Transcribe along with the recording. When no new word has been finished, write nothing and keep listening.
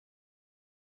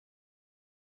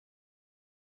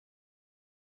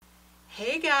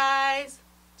Hey guys,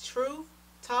 Truth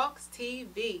Talks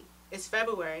TV. It's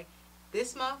February.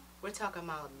 This month, we're talking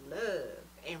about love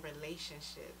and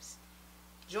relationships.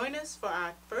 Join us for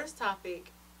our first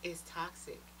topic is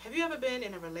toxic. Have you ever been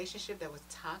in a relationship that was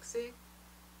toxic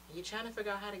and you're trying to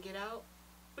figure out how to get out?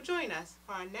 Well, join us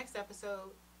for our next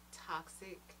episode,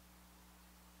 Toxic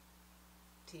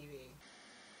TV.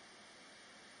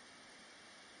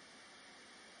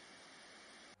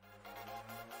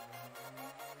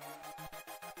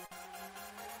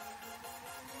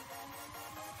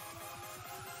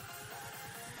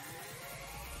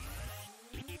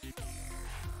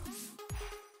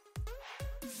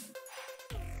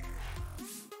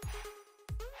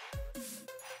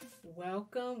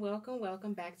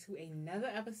 Welcome back to another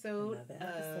episode of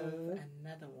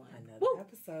Another One. Another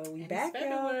episode. We and back, it's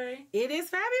February. Y'all. It is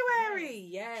February.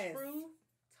 Yes. Truth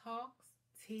Talks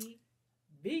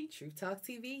TV. Truth Talk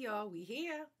TV, y'all. We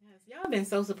here. Yes, y'all been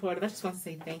so supportive. I just want to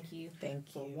say thank you.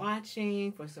 For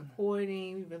watching, for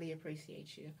supporting. We really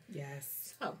appreciate you.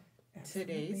 Yes. So,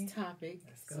 today's topic.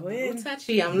 Let's go in. A little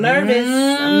touchy. I'm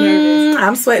nervous.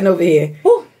 I'm sweating over here.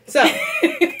 Woo. So,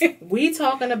 we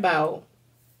talking about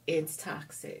it's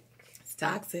toxic. It's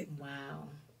toxic. Wow.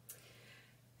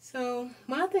 So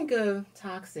when I think of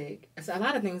toxic, a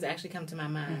lot of things actually come to my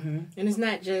mind. Mm-hmm. And it's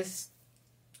not just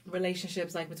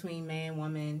relationships like between man,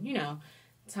 woman.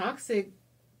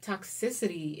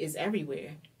 Toxicity is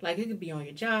everywhere. Like it could be on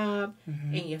your job,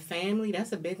 in your family.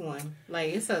 That's a big one.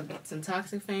 Like it's some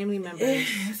toxic family members.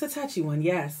 It's a touchy one.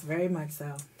 Yes, very much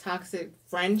so. Toxic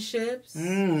friendships.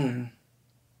 Mm-hmm.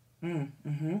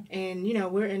 And,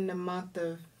 we're in the month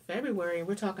of February.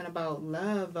 We're talking about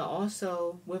love, but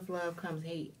also with love comes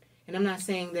hate. And I'm not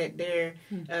saying that they're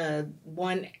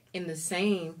one in the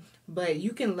same, but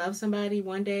you can love somebody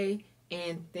one day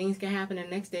and things can happen the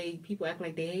next day. People act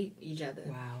like they hate each other.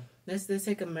 Wow. Let's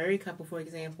take a married couple, for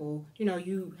example.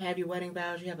 You have your wedding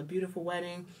vows. You have a beautiful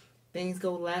wedding. Things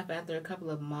go left after a couple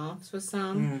of months for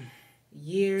some,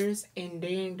 years, and they're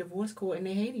in divorce court and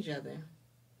they hate each other.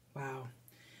 Wow.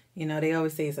 They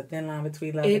always say it's a thin line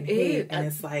between love and hate. And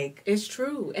it's like... It's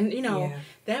true. And,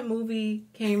 that movie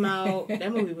came out...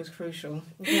 That movie was crucial.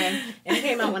 Okay? And it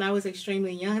came out when I was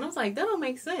extremely young. And I was like, that don't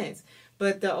make sense.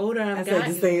 But the older I've gotten... I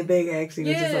said the same thing, actually,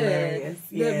 which is hilarious.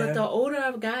 But the older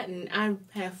I've gotten, I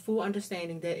have full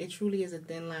understanding that it truly is a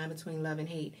thin line between love and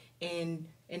hate. And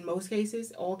in most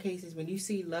cases, all cases, when you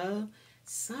see love,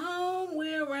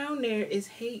 somewhere around there is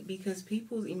hate because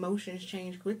people's emotions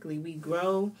change quickly. We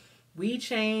grow... We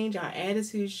change, our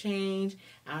attitudes change,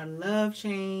 our love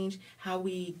change, how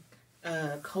we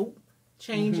cope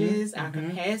changes, our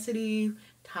capacity,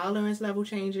 tolerance level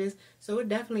changes. So it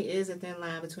definitely is a thin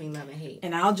line between love and hate.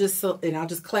 And I'll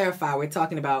just clarify, we're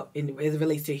talking about as it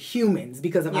relates to humans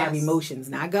because of our emotions,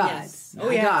 not God. Yes.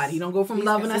 Not God. He don't go from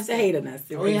loving us to hating us.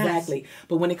 Exactly. Yes.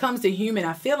 But when it comes to human,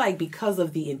 I feel like because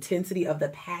of the intensity of the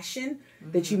passion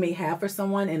that you may have for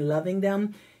someone and loving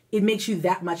them, it makes you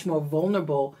that much more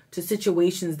vulnerable to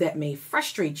situations that may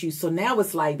frustrate you. So now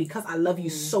it's like, because I love you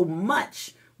so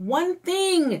much, one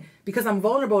thing, because I'm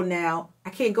vulnerable now, I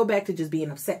can't go back to just being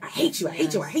upset. I hate you. I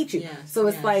hate you. I hate you. Yes. So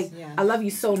it's I love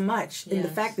you so much. And the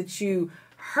fact that you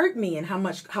hurt me and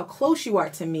how close you are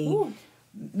to me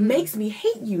makes me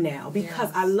hate you now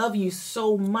because I love you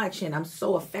so much and I'm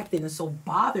so affected and so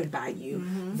bothered by you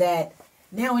that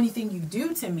now anything you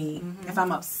do to me, if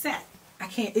I'm upset, I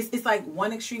can't, it's like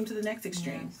one extreme to the next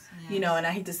extreme, and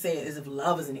I hate to say it as if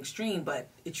love is an extreme, but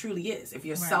it truly is. If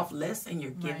you're selfless and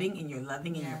you're giving and you're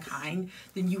loving and you're kind,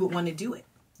 then you would want to do it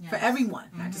for everyone,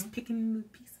 not just picking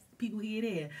pieces of people here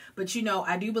and there. But,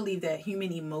 I do believe that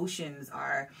human emotions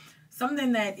are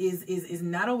something that is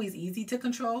not always easy to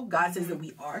control. God says that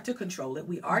we are to control it.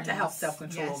 We are to have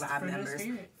self-control over our members.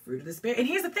 Fruit of the Spirit. And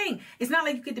here's the thing. It's not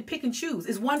like you get to pick and choose.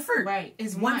 It's one fruit. Right.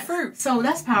 It's one fruit. So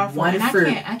that's powerful. One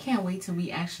fruit. I can't wait till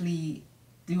we actually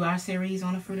do our series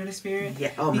on the fruit of the Spirit.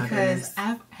 Yeah. Oh, my goodness. Because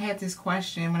I've had this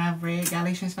question when I've read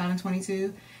Galatians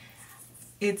 5:22.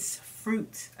 It's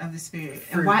fruit of the Spirit.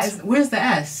 Fruit. And where's the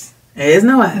S? There is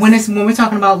no S. When we're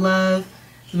talking about love,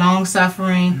 long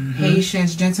suffering,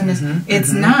 patience, gentleness,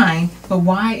 it's 9, but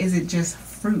why is it just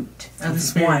fruit of the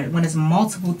Spirit when it's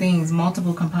multiple things,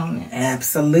 multiple components?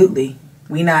 Absolutely.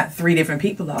 We not 3 different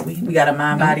people, are we? We got a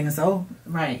mind, body, and soul.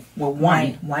 Right. We're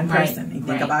one person. You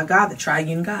think about God, the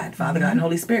triune God, Father, God, and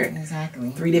Holy Spirit. Exactly.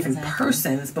 3 different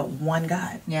persons, but one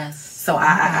God. Yes. So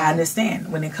I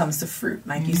understand when it comes to fruit.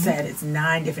 Like you said, it's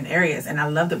 9 different areas. And I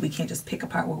love that we can't just pick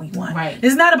apart what we want. Right.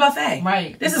 This is not a buffet.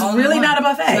 Right. This is really not a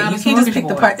buffet. You can't just pick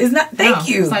the part. It's not. Thank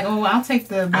you. It's like, I'll take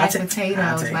the mashed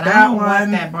potatoes, but I don't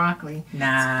want that broccoli.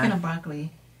 Nah. Speaking of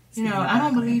broccoli, I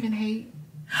don't believe in hate.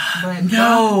 But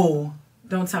no.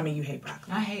 Don't tell me you hate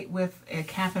broccoli. I hate with a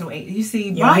capital H. You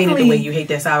see, broccoli. You don't hate it the way you hate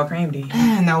that sour cream, do you?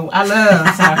 No, I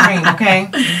love sour cream, okay?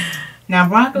 Now,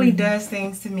 broccoli does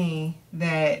things to me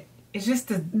that it's just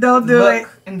the look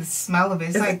and the smell of it.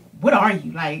 It's like, what are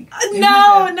you? Like,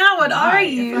 no, not what are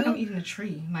you? It's like I'm eating a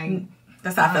tree. Like,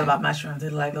 that's how I feel about mushrooms.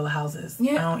 They're like little houses.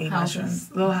 Yeah, I don't eat mushrooms.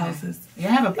 Little houses. Yeah,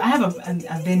 I have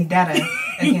a vendetta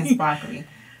against broccoli.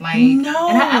 Like, no,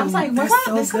 and I was like,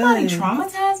 did somebody good.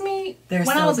 Traumatize me when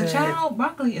I was a child?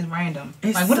 Broccoli is random.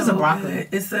 It's like, what is a broccoli? Good.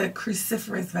 It's a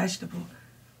cruciferous vegetable.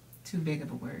 Too big of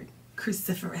a word.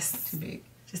 Cruciferous. Too big.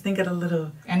 Just think of the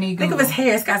little. Think of his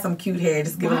hair. It's got some cute hair.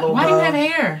 Just give it a little. Why do you have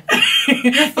hair?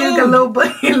 It's got a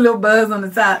little buzz on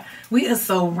the top. We are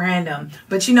so random.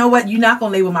 But you know what? You're not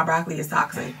gonna label my broccoli as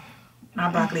toxic. My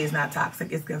broccoli is not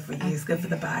toxic. It's good for you. It's good for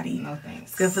the body. No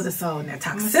thanks. It's good for the soul. Now,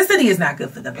 toxicity is not good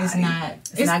for the body. It's not.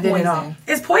 It's not good at all.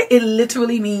 It's poison. It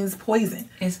literally means poison.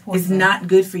 It's poison. It's not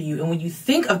good for you. And when you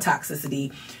think of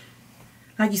toxicity,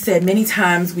 like you said, many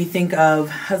times we think of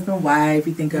husband-wife.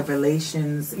 We think of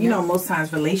relations. You know, most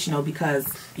times relational because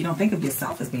you don't think of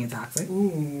yourself as being toxic.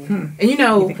 And you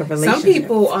know, some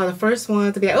people are the first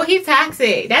ones to be like, "Oh, he's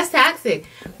toxic. That's toxic,"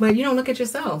 but you don't look at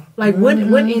yourself. Like, what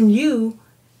in you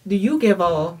do you give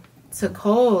all to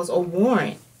cause or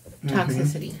warrant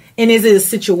toxicity? And is it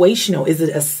a situational? Is it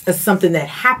a something that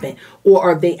happened? Or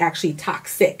are they actually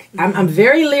toxic? I'm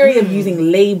very leery of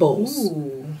using labels.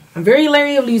 I'm very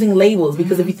leery of using labels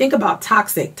because if you think about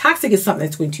toxic is something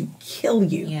that's going to kill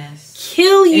you. Yes.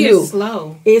 Kill you. And it's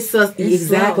slow. It's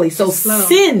exactly. Slow. So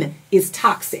sin is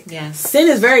toxic. Yes. Sin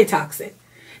is very toxic.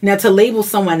 Now, to label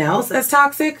someone else as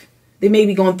toxic, they may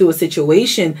be going through a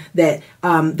situation that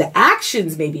the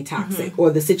actions may be toxic or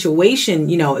the situation,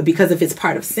 you know, because if it's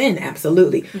part of sin,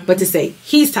 absolutely. But to say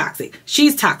he's toxic,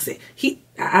 she's toxic,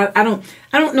 I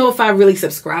don't know if I really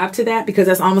subscribe to that because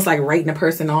that's almost like writing a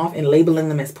person off and labeling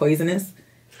them as poisonous.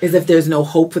 As if there's no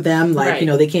hope for them. Like, you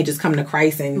know, they can't just come to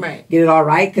Christ and get it all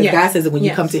right. Because God says that when you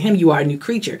come to him, you are a new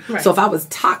creature. Right. So if I was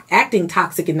acting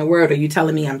toxic in the world, are you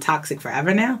telling me I'm toxic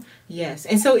forever now? Yes.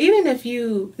 And so even if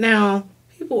now,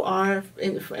 people are,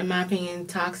 in my opinion,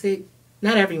 toxic.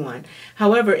 Not everyone.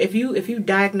 However, if you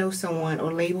diagnose someone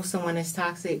or label someone as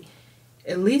toxic,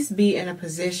 at least be in a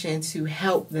position to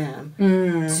help them,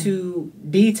 to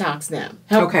detox them,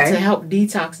 to help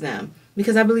detox them.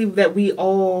 Because I believe that we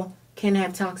all can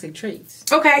have toxic traits.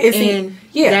 Okay.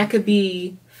 That could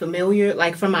be familiar,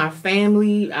 like from our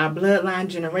family, our bloodline,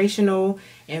 generational,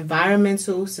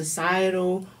 environmental,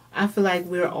 societal. I feel like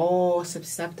we're all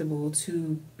susceptible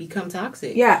to become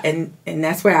toxic. Yeah, and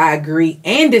that's where I agree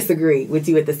and disagree with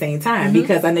you at the same time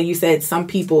because I know you said some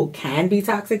people can be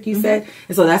toxic, you said.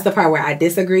 And so that's the part where I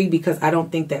disagree because I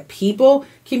don't think that people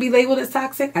can be labeled as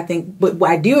toxic. I think, but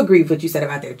I do agree with what you said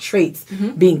about their traits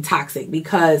being toxic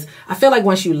because I feel like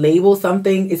once you label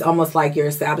something, it's almost like you're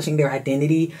establishing their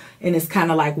identity. And it's kind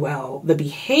of like, well, the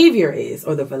behavior is,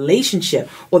 or the relationship,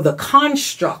 or the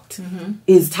construct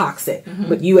is toxic.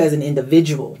 But you as an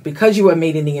individual, because you are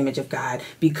made in the image of God,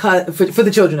 because for the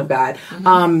children of God,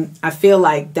 I feel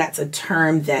like that's a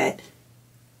term that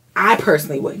I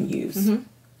personally wouldn't use.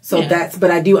 So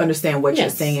but I do understand what you're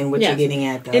saying and what you're getting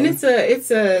at, though. And it's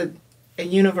a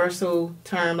universal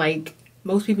term, like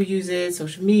most people use it,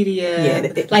 social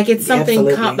media. Like it's something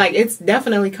like it's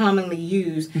definitely commonly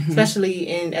used, especially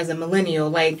as a millennial.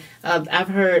 Like I've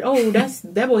heard, oh,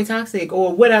 that boy toxic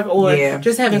or whatever, or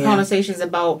just having conversations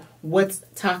about what's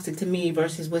toxic to me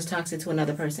versus what's toxic to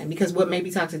another person. Because what may be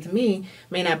toxic to me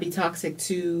may not be toxic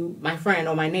to my friend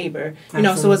or my neighbor. You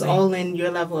know, so it's all in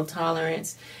your level of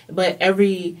tolerance. But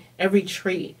every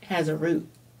trait has a root.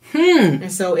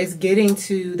 And so it's getting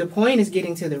to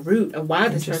the root of why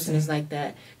this person is like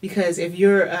that. Because if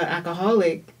you're an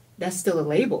alcoholic, that's still a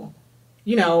label.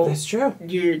 You know, that's true.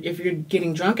 If you're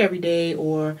getting drunk every day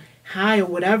or high or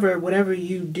whatever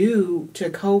you do to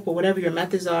cope or whatever your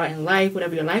methods are in life,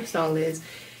 whatever your lifestyle is,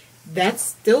 that's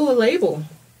still a label.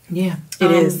 Yeah,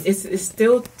 it is. It's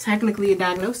still technically a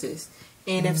diagnosis.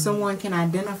 And if someone can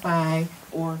identify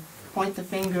or point the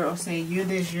finger or say you're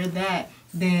this, you're that,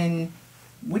 then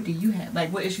what do you have?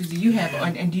 Like, what issues do you have?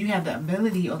 And do you have the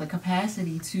ability or the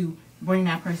capacity to bring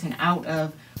that person out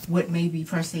of what may be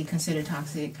per se considered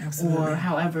toxic? Absolutely. Or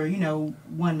however, you know,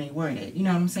 one may word it. You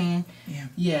know what I'm saying?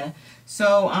 Yeah.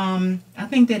 So I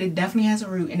think that it definitely has a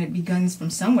root and it begins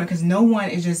from somewhere because no one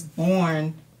is just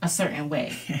born a certain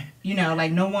way. You know,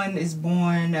 like no one is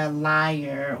born a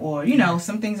liar or, you know,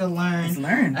 some things are learned. It's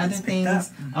learned. Other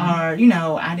things are, you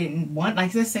know, I didn't want,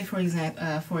 like let's say for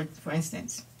example, for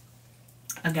instance,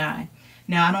 a guy.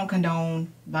 Now, I don't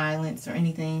condone violence or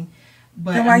anything,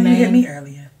 but then why you hit me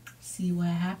earlier? See, what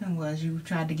happened was you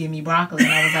tried to give me broccoli,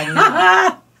 and I was like,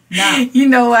 no. No. You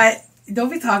know what? Don't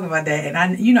be talking about that. And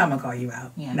I'm going to call you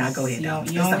out. Yes. Now go ahead.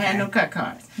 You don't have no cut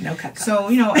cards. No cut cards. So,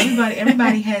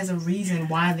 everybody has a reason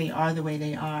why they are the way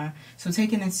they are. So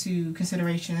taking into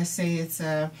consideration, let's say it's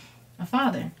a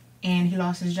father, and he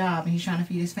lost his job, and he's trying to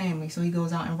feed his family, so he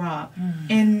goes out and rob.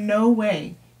 In no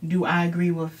way do I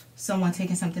agree with someone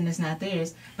taking something that's not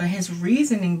theirs, but his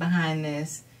reasoning behind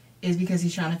this is because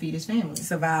he's trying to feed his family.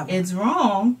 Survival. It's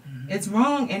wrong. It's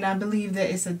wrong, and I believe that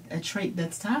it's a trait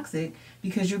that's toxic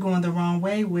because you're going the wrong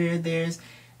way where there's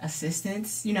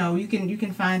assistance. You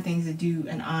can find things to do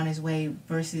an honest way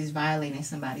versus violating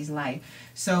somebody's life.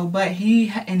 So, but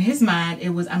in his mind, it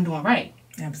was, I'm doing right.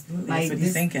 Absolutely. That's what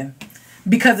he's thinking.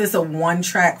 Because it's a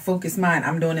one-track focused mind.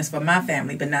 I'm doing this for my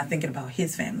family, but not thinking about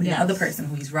his family, the other person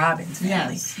who he's robbing's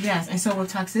family. Yes. And so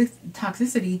with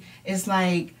toxicity, it's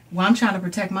like, well, I'm trying to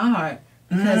protect my heart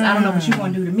because I don't know what you're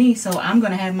going to do to me, so I'm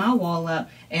going to have my wall up,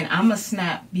 and I'm going to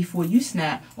snap before you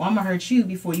snap, or I'm going to hurt you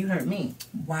before you hurt me.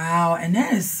 Wow, and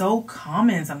that is so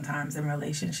common sometimes in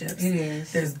relationships. It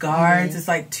is. There's guards. It's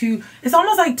like it's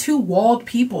almost like two walled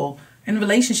people in a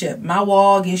relationship. My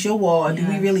wall against your wall. Yes. Do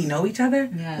we really know each other?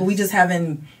 Yes. Or we just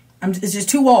it's just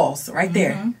two walls right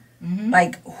there.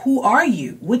 Like, who are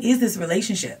you? What is this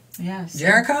relationship? Yes.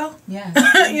 Jericho? Yes.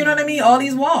 You know what I mean? All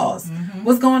these walls.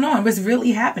 What's going on? What's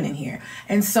really happening here?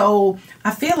 And so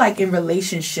I feel like in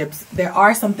relationships, there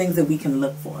are some things that we can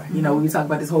look for. You know, when we talk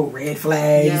about this whole red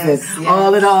flags and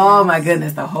all it all. Oh my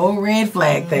goodness, the whole red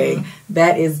flag thing.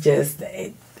 That is just,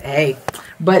 hey,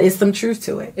 but it's some truth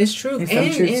to it. It's true.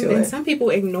 And some people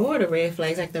ignore the red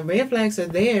flags. Like, the red flags are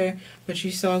there, but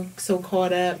you're so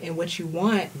caught up in what you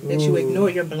want that you ignore.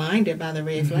 You're blinded by the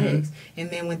red flags. And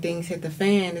then when things hit the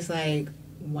fan, it's like,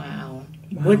 wow,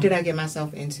 what did I get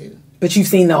myself into? But you've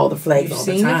seen all the flags all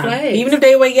the time. The flags. Even if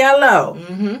they were yellow.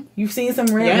 You've seen some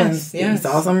red ones. Yes. You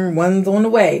saw some ones on the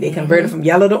way. They converted from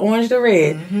yellow to orange to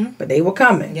red. But they were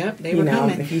coming. Yep, they were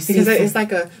coming. If you see because it's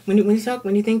like when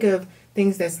you think of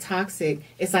things that's toxic,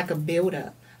 it's like a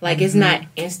buildup. Like, it's not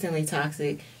instantly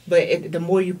toxic, but the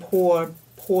more you pour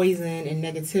poison and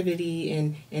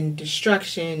negativity and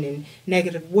destruction and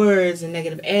negative words and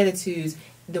negative attitudes,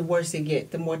 the worse it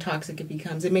gets, the more toxic it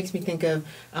becomes. It makes me think of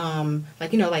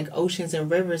like oceans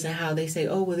and rivers, and how they say,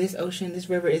 oh, well, this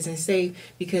river isn't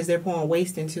safe because they're pouring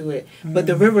waste into it. But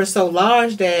the river is so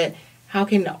large that how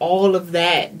can all of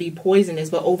that be poisonous?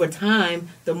 But over time,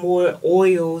 the more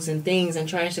oils and things and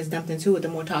trash that's dumped into it, the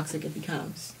more toxic it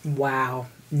becomes. Wow.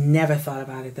 Never thought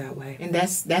about it that way. And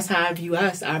that's how I view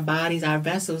us, our bodies, our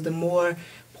vessels. The more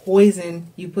poison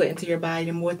you put into your body,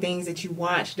 the more things that you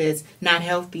watch that's not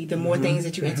healthy, the more things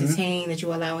that you entertain, that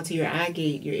you allow into your eye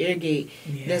gate, your ear gate,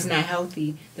 that's not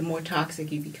healthy, the more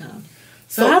toxic you become.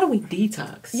 So how do we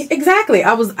detox? Exactly.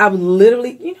 I was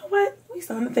literally, you know what? We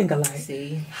starting to think alike.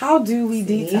 See? How do we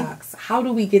detox? How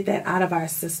do we get that out of our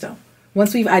system?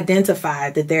 Once we've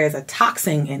identified that there is a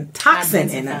toxin in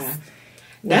us,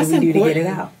 what do we do to get it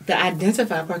out? The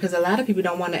identify part, because a lot of people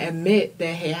don't want to admit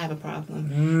that, hey, I have a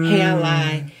problem. Hey, I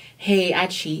lie. Hey, I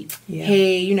cheat. Yeah.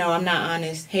 Hey, I'm not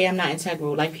honest. Hey, I'm not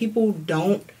integral. Like, people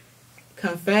don't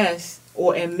confess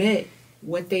or admit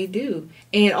what they do.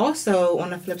 And also, on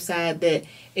the flip side, that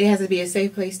it has to be a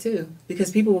safe place too,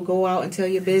 because people will go out and tell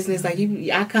your business. Like,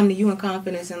 I come to you in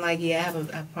confidence and like, yeah, I have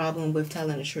a problem with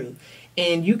telling the truth.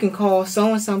 And you can call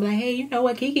so-and-so and be like, hey, you know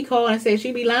what, Keke called and said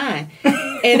she be lying.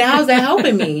 And how's that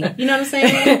helping me? You know what I'm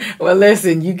saying? Well,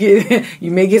 listen,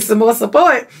 you may get some more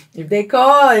support if they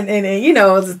call and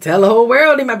just tell the whole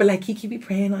world. They might be like, Keke be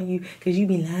praying on you because you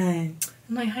be lying.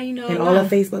 I'm like, how you know? And all of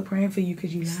Facebook praying for you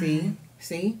because you lying.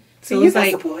 See? So you got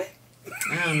support?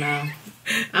 I don't know.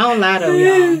 I don't lie though,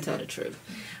 y'all. I tell the truth.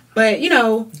 But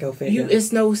go figure.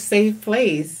 It's no safe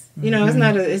place.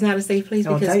 It's not a safe place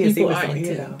because people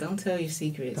aren't. Don't tell your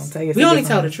secrets. Don't tell your secrets. We only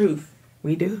tell the truth.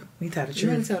 We do. We tell the truth.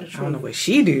 We only tell the truth. I don't know what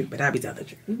she do, but I be telling the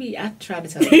truth. I try to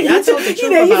tell the truth. I told the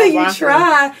truth about broccoli. You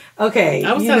try. Okay.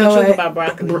 I was telling the truth about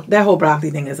broccoli. That whole broccoli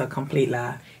thing is a complete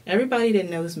lie. Everybody that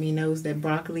knows me knows that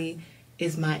broccoli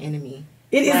is my enemy.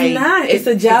 It is not. It's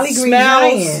a jolly green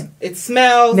giant. It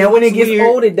smells. Now, when it gets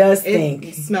old, it does stink.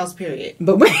 It smells, period.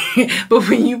 But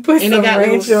when you put some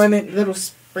ranch on it, little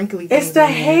sprinkly things. It's the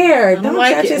hair. Don't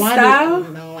judge his style. I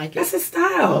don't like it. That's his style.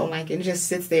 I don't like it. It just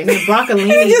sits there. And then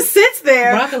broccolini. It just sits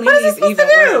there. Broccolini what is it supposed to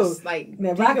do? Worse. Like,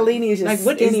 now, broccolini is just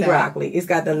like, skinny broccoli. It's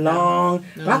got the long.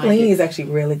 Broccolini is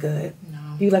actually really good.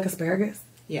 No. Do you like asparagus?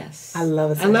 Yes. I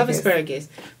love asparagus. I love asparagus.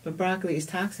 But broccoli is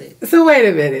toxic. So wait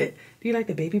a minute. Do you like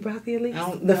the baby broccoli at least? I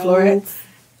don't the know. florets?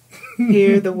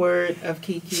 hear the word of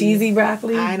Keke. Cheesy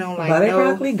broccoli. I don't like butter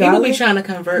broccoli. Garlic. People be trying to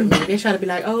convert me. They try to be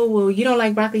like, oh, well, you don't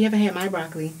like broccoli. You haven't had my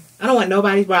broccoli. I don't want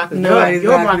nobody's broccoli. Your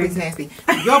broccoli's nasty.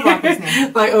 Your broccoli's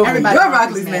nasty. Like, oh, your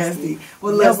broccoli's nasty.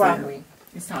 Well, your broccoli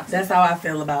is toxic. That's how I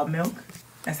feel about milk.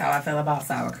 That's how I feel about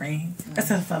sour cream. That's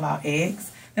how I feel about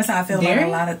eggs. That's how I feel about a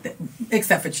lot of things,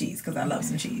 except for cheese, because I love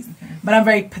some cheese. Okay. But I'm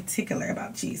very particular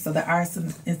about cheese. So there are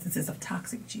some instances of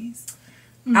toxic cheese.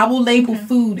 I will label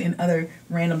food and other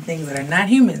random things that are not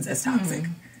humans as toxic.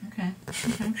 Okay.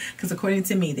 Because according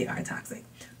to me, they are toxic.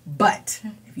 But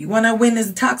if you want to win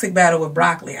this toxic battle with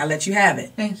broccoli, I'll let you have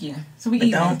it. Thank you. So we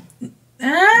eat don't.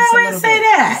 I wouldn't say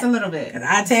that. Just a little bit. Because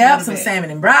I tear up some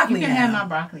salmon and broccoli. You can have my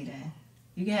broccoli then.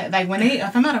 You can have, like when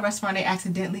if I'm at a restaurant, they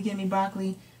accidentally give me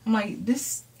broccoli. I'm like,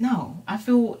 no. I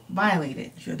feel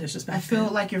violated. You feel disrespected. I feel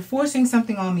like you're forcing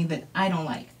something on me that I don't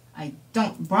like.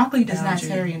 Broccoli does not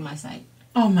tarry in my sight.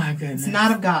 Oh my goodness. It's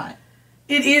not of God.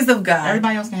 It is of God.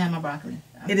 Everybody else can have my broccoli.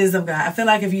 It is of God. I feel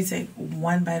like if you take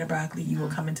one bite of broccoli, you will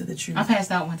come into the truth. I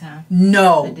passed out one time.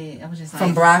 No. I did. I was just like.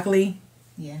 From broccoli?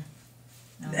 Yeah.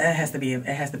 That has to be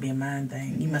a mind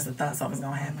thing. You must have thought something was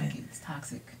gonna happen. Like it's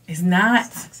toxic. It's not.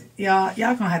 It's toxic. Y'all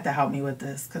gonna have to help me with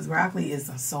this because broccoli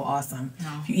is so awesome.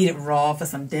 No. If you eat it raw for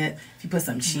some dip, if you put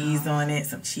some cheese on it,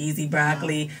 some cheesy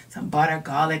broccoli, some butter,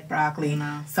 garlic broccoli.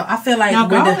 No. So I feel like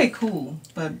garlic cool,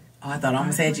 but I thought I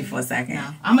almost had you for a second.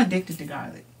 No, I'm addicted to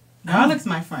garlic. Garlic's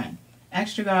my friend.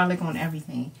 Extra garlic on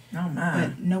everything. Oh my.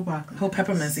 But no broccoli. Whole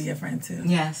peppermint's your friend too.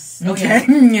 Yes. Okay.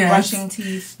 Yes. Brushing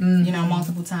teeth,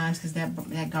 multiple times because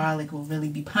that garlic will really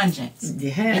be pungent.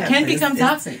 Yeah. It can become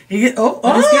toxic. Look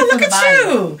at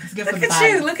you.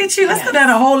 Look at you. Let's go down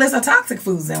a whole list of toxic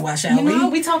foods then, why shall we?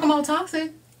 We talking about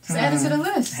toxic. Just add it to the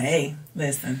list. Hey,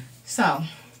 listen. So,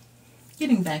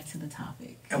 getting back to the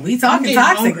topic. We talking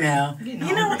toxic now. You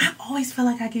know, I always feel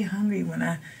like I get hungry when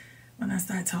I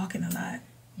start talking a lot.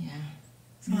 Yeah.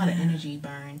 It's a lot of energy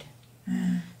burned.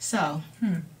 So,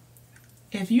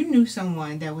 if you knew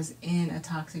someone that was in a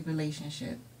toxic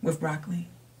relationship with broccoli.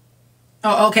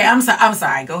 Oh, okay. I'm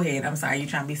sorry. Go ahead. I'm sorry. You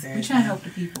trying to be serious? We trying to help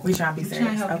the people. We trying to be serious.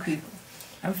 Trying to help the people.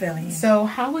 I'm feeling you. So,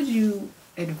 how would you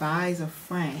advise a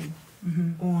friend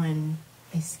on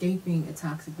escaping a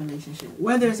toxic relationship?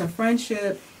 Whether it's a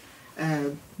friendship,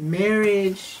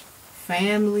 marriage,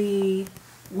 family,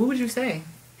 what would you say?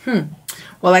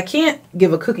 Well, I can't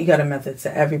give a cookie cutter method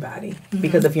to everybody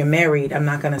because if you're married, I'm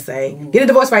not going to say, get a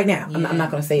divorce right now. I'm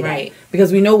not going to say that.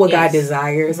 Because we know what God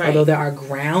desires, although there are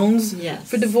grounds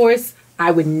for divorce. I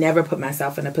would never put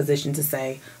myself in a position to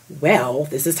say, well,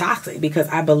 this is toxic because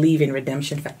I believe in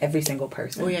redemption for every single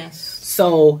person. Oh, yes.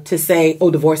 So to say,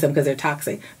 divorce them because they're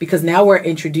toxic, because now we're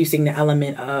introducing the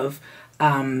element of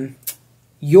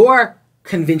your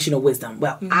conventional wisdom.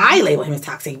 Well, I label him as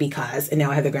toxic because, and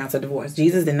now I have the grounds of divorce.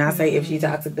 Jesus did not say if she's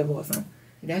toxic, divorce him.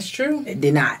 That's true. It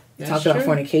did not. It talked about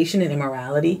fornication and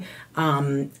immorality.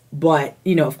 But,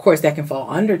 of course that can fall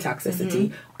under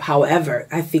toxicity. However,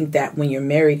 I think that when you're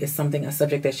married, it's a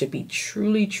subject that should be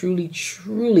truly, truly,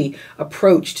 truly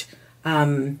approached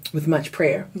with much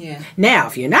prayer. Yeah. Now,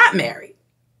 if you're not married,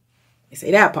 I say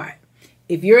that part.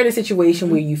 If you're in a situation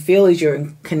where you feel as you're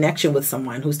in connection with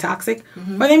someone who's toxic,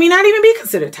 or they may not even be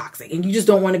considered toxic, and you just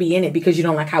don't want to be in it because you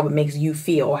don't like how it makes you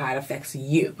feel or how it affects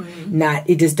you.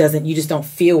 You just don't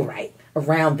feel right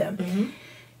around them.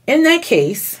 In that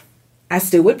case, I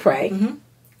still would pray,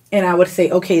 and I would say,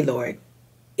 okay, Lord,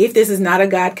 if this is not a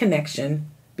God connection,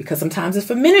 because sometimes it's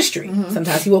for ministry.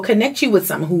 Sometimes he will connect you with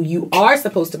someone who you are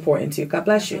supposed to pour into. God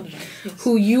bless you.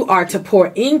 Who you are to pour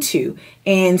into.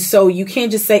 And so you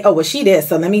can't just say, oh, well, she did,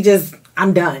 so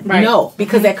I'm done. Right. No,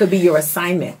 because that could be your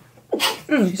assignment.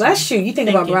 Bless you. You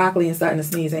think about broccoli and starting to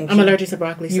sneeze, ain't you? I'm allergic to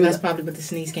broccoli, so that's probably what the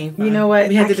sneeze came from. You know what?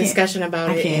 We had the discussion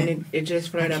about it, and it just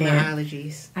flared up my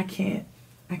allergies. I can't.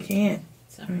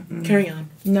 So, carry on.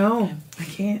 No, okay. I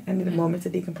can't. I need a moment to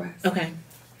decompress. Okay.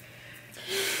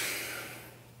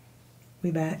 We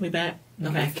back? Okay.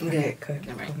 Good.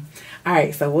 All right. All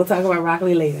right. So we'll talk about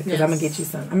broccoli later because I'm gonna get you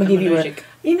some. I'm gonna give you a.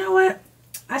 You know what?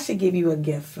 I should give you a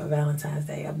gift for Valentine's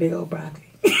Day. A big old broccoli.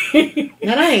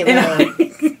 No, that ain't love.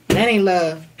 That ain't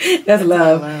love. That's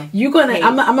love. You're gonna.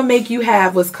 I'm gonna make you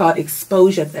have what's called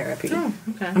exposure therapy. Oh,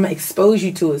 okay. I'm gonna expose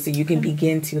you to it so you can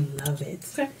begin to love it.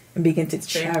 Okay. And begin to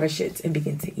cherish it and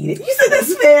begin to eat it. You said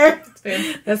that's fair. That's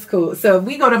fair. That's cool. So if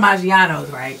we go to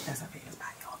Maggiano's, right? That's our famous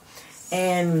spot, y'all.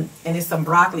 And there's some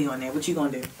broccoli on there. What you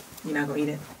gonna do? You're not gonna eat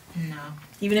it? No.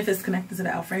 Even if it's connected to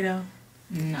the Alfredo?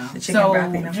 No. The chicken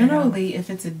broccoli and Alfredo? Generally, if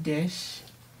it's a dish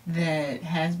that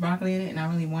has broccoli in it and I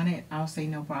really want it, I'll say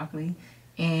no broccoli.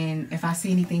 And if I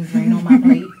see anything green on my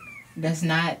plate that's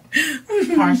not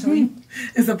parsley,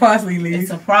 it's a parsley leaf.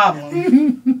 It's a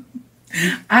problem.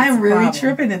 I'm really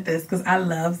tripping at this because I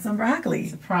love some broccoli.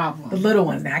 It's a problem. The little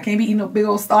ones now. I can't be eating no big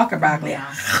old stalk of broccoli.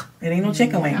 Yeah. It ain't no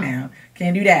chicken wing now.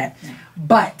 Can't do that. Yeah.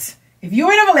 But if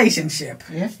you're in a relationship,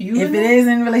 if it is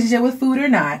in a relationship with food or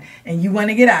not, and you want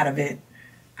to get out of it,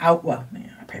 I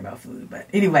pray about food. But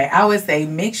anyway, I would say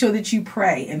make sure that you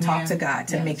pray and talk to God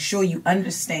to make sure you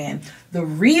understand the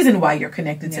reason why you're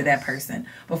connected to that person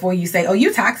before you say, oh,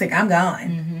 you toxic, I'm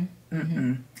gone.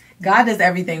 God does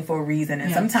everything for a reason.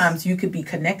 And sometimes you could be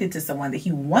connected to someone that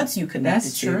he wants you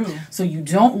connected to. True. So you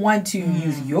don't want to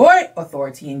use your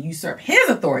authority and usurp his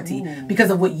authority because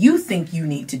of what you think you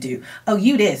need to do. Oh,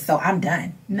 you this, so I'm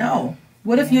done. No.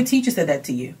 What if your teacher said that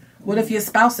to you? What if your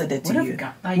spouse said that to you?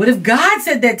 What if God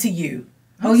said that to you?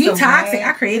 Oh, you toxic.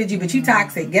 Glad. I created you, but you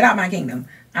toxic. Get out my kingdom.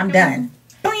 I'm done.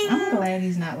 Boing. I'm glad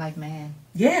he's not like man.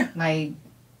 Yeah. Like,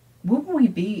 what would we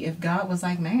be if God was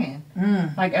like man?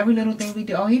 Like every little thing we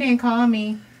do. Oh, he didn't call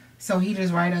me, so he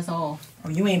just write us off. Oh,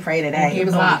 you ain't pray today. It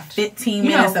was only 15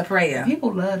 minutes of prayer.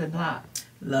 People love to block.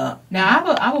 Now,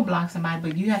 I will block somebody,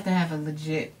 but you have to have a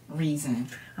legit reason.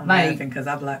 I'm laughing because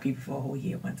I blocked people for a whole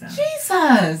year one time.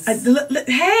 Jesus!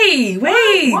 Hey,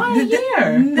 wait. Why a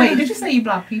year? No. Wait, did you say you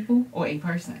blocked people or a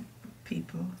person?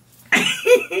 People.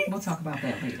 We'll talk about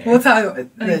that later. We'll talk.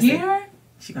 A year?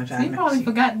 She gonna try. So you probably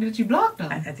forgot that you blocked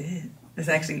them. I did. That's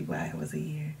actually why it was a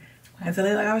year. And so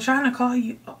they're like, I was trying to call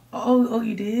you. Oh,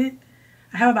 you did?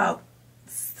 I have about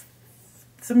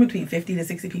somewhere between 50 to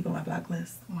 60 people on my block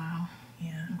list. Wow.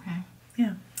 Yeah. Okay.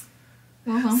 Yeah.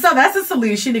 So that's a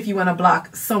solution. If you want to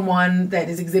block someone that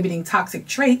is exhibiting toxic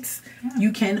traits,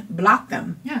 you can block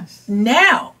them. Yes.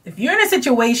 Now, if you're in a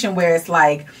situation where it's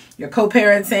like you're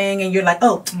co-parenting and you're like,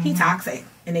 oh, he toxic,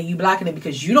 and then you blocking it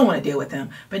because you don't want to deal with him,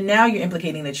 but now you're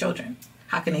implicating the children.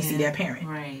 How can they see their parent?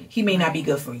 Right. He may not be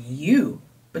good for you,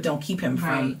 but don't keep him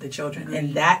from the children. Agreed.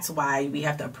 And that's why we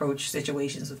have to approach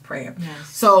situations with prayer. Yes.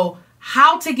 So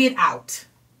how to get out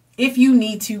if you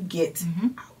need to get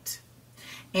out.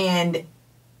 And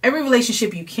every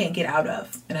relationship you can't get out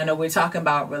of. And I know we're talking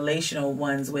about relational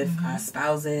ones with our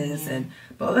spouses,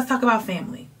 but let's talk about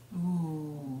family.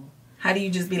 Ooh. How do you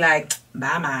just be like,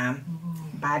 bye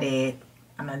mom, bye dad,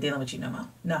 I'm not dealing with you no more?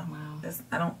 No. Wow.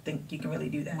 I don't think you can really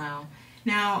do that. Wow.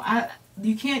 Now,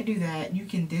 you can't do that. You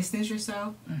can distance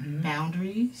yourself,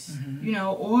 boundaries,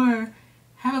 or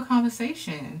have a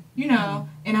conversation,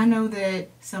 And I know that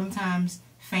sometimes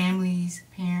families,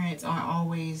 parents aren't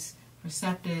always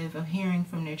receptive of hearing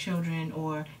from their children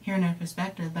or hearing their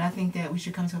perspective, but I think that we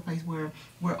should come to a place where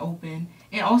we're open.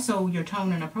 And also your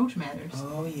tone and approach matters.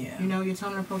 Oh, yeah. Your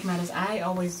tone and approach matters. I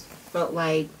always felt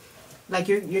like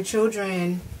your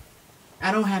children,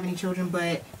 I don't have any children,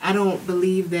 but I don't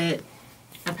believe that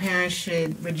a parent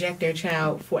should reject their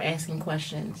child for asking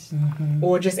questions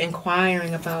or just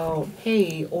inquiring about,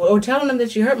 hey, or telling them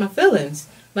that you hurt my feelings.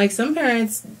 Like some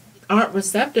parents aren't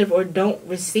receptive or don't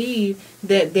receive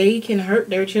that they can hurt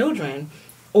their children,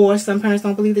 or some parents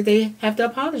don't believe that they have to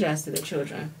apologize to their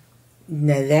children.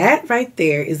 Now that right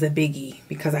there is a biggie,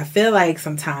 because I feel like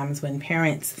sometimes when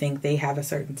parents think they have a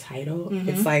certain title,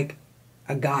 it's like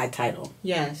a God title.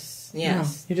 Yes. No,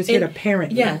 you're just here to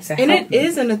parent. Yes, to and it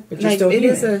is it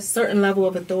is a certain level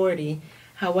of authority.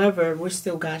 However, we're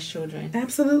still God's children.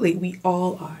 Absolutely, we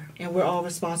all are, and we're all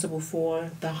responsible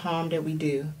for the harm that we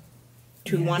do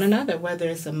to one another, whether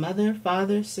it's a mother,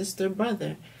 father, sister,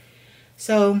 brother.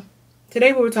 So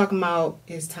today what we're talking about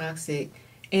is toxic,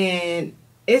 and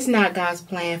it's not God's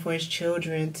plan for his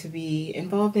children to be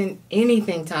involved in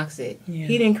anything toxic. Yeah.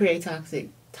 He didn't create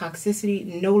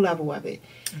toxicity, no level of it.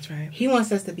 That's right. He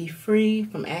wants us to be free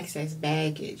from excess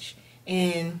baggage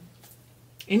and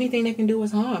anything that can do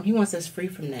us harm. He wants us free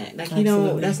from that. Like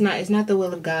it's not the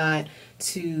will of God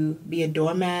to be a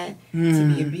doormat,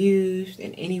 to be abused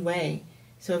in any way.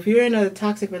 So if you're in a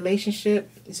toxic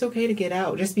relationship, it's okay to get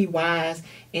out. Just be wise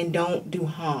and don't do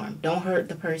harm. Don't hurt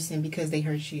the person because they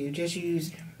hurt you. Just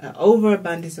use an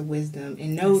overabundance of wisdom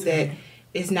and know that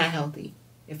it's not healthy.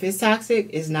 If it's toxic,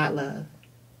 it's not love.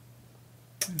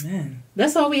 Amen.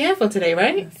 That's all we have for today,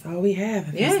 right? That's all we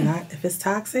have. If it's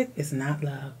toxic, it's not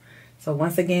love. So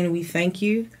once again, we thank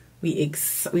you. We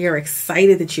are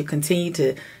excited that you continue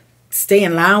to stay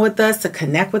in line with us, to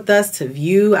connect with us, to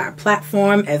view our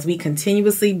platform as we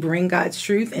continuously bring God's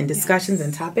truth and discussions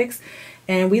and topics.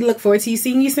 And we look forward to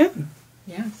seeing you soon.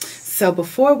 Yes. So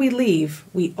before we leave,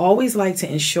 we always like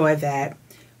to ensure that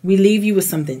we leave you with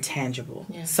something tangible,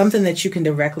 something that you can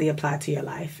directly apply to your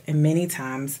life. And many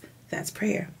times that's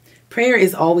prayer. Prayer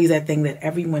is always that thing that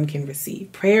everyone can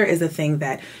receive. Prayer is a thing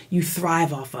that you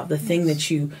thrive off of, the thing that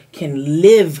you can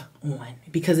live on.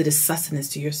 because it is sustenance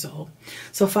to your soul.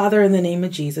 So, Father, in the name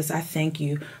of Jesus, I thank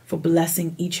you for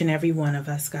blessing each and every one of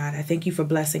us, God. I thank you for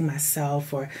blessing myself,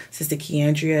 for Sister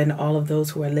Quiandria, and all of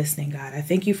those who are listening, God. I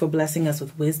thank you for blessing us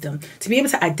with wisdom to be able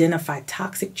to identify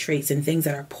toxic traits and things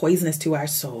that are poisonous to our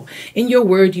soul. In your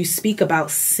word, you speak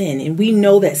about sin, and we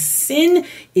know that sin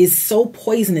is so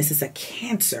poisonous. It's a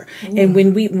cancer. And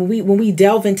when we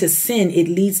delve into sin, it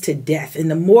leads to death.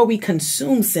 And the more we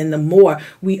consume sin,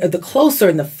 the closer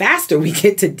and the faster we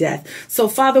get to death. So,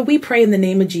 Father, we pray in the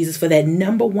name of Jesus for that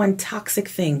number one toxic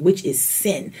thing, which is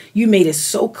sin. You made it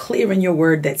so clear in your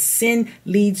word that sin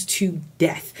leads to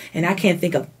death. And I can't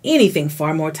think of anything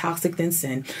far more toxic than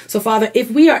sin. So, Father, if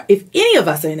any of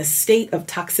us are in a state of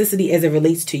toxicity as it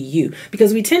relates to you,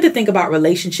 because we tend to think about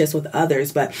relationships with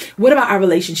others, but what about our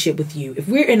relationship with you? If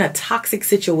we're in a toxic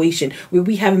situation where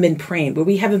we haven't been praying, where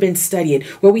we haven't been studying,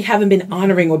 where we haven't been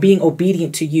honoring or being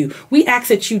obedient to you, we ask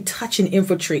that you touch and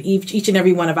infiltrate each and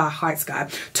every one of our hearts,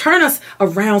 God. Turn us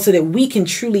around so that we can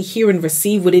truly hear and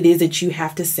receive what it is that you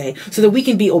have to say, so that we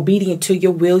can be obedient to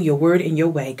your will, your word, and your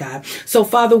way, God. So,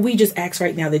 Father, we just ask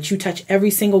right now that you touch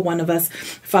every single one of us.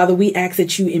 Father, we ask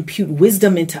that you impute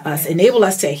wisdom into us, enable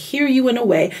us to hear you in a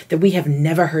way that we have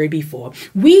never heard before.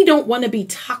 We don't want to be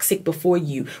toxic before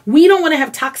you. We don't want to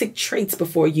have toxic traits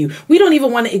before you. We don't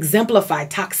even want to exemplify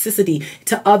toxicity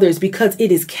to others, because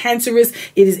it is cancerous.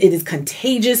 It is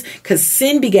contagious, because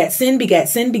sin begat sin, begat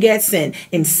sin, begat sin,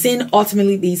 and sin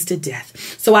ultimately leads to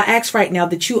death. So I ask right now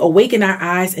that you awaken our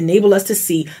eyes, enable us to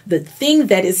see the thing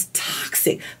that is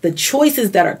toxic, the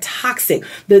choices that are toxic,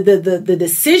 the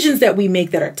decisions that we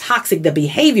make that are toxic, the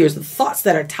behaviors, the thoughts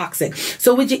that are toxic.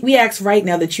 So we ask right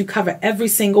now that you cover every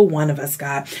single one of us,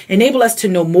 God. Enable us to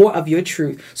know more of your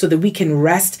truth so that we can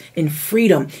rest in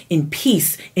freedom, in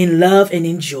peace, in love, and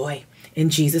in joy. In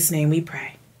Jesus' name we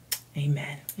pray.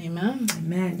 Amen. Amen.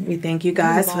 Amen. We thank you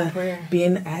guys for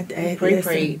being at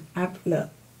prayed. Look.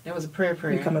 That was a prayer.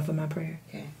 You coming for my prayer?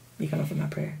 Okay. You coming for my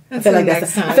prayer? I feel like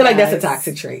that's a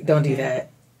toxic trait. Don't do that.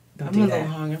 I'm a little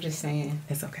long. I'm just saying.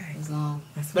 It's okay. It's long,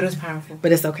 but it's powerful.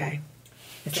 But it's okay.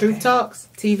 Truth Talks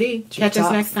TV. Catch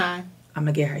us next time. I'm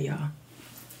gonna get her, y'all.